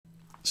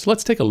So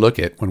let's take a look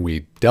at when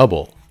we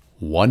double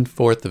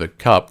 1/4 of a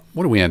cup,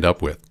 what do we end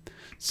up with?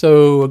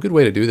 So a good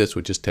way to do this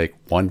would just take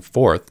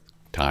 1/4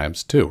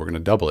 times 2. We're going to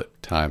double it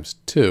times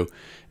 2.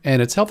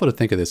 And it's helpful to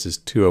think of this as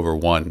 2 over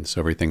 1,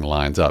 so everything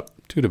lines up.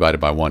 2 divided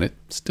by 1,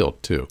 it's still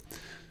 2.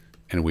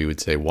 And we would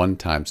say 1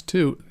 times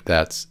 2,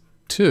 that's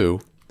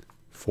 2.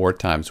 4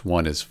 times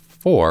 1 is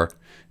 4.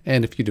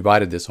 And if you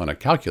divided this on a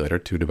calculator,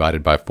 2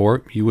 divided by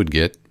 4, you would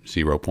get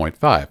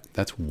 0.5.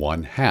 That's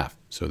 1/2.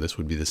 So this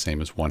would be the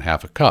same as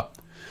 1/2 a cup.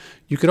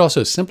 You could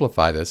also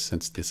simplify this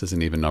since this is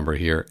an even number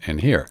here and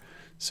here.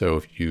 So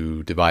if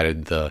you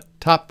divided the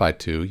top by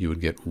 2, you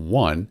would get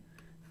 1.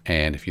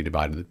 And if you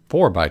divided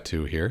 4 by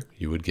 2 here,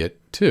 you would get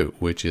 2,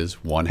 which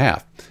is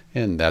 1/2.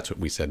 And that's what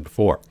we said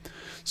before.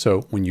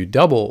 So when you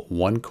double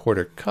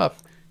 1/4 cup,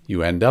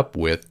 you end up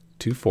with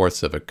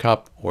 2/4 of a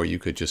cup, or you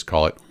could just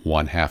call it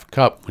 1/2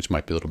 cup, which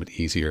might be a little bit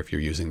easier if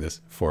you're using this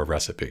for a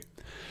recipe.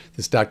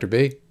 This is Dr.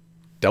 B,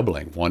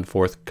 doubling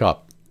 1/4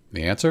 cup.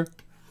 The answer,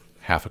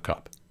 1/2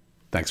 cup.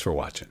 Thanks for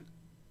watching.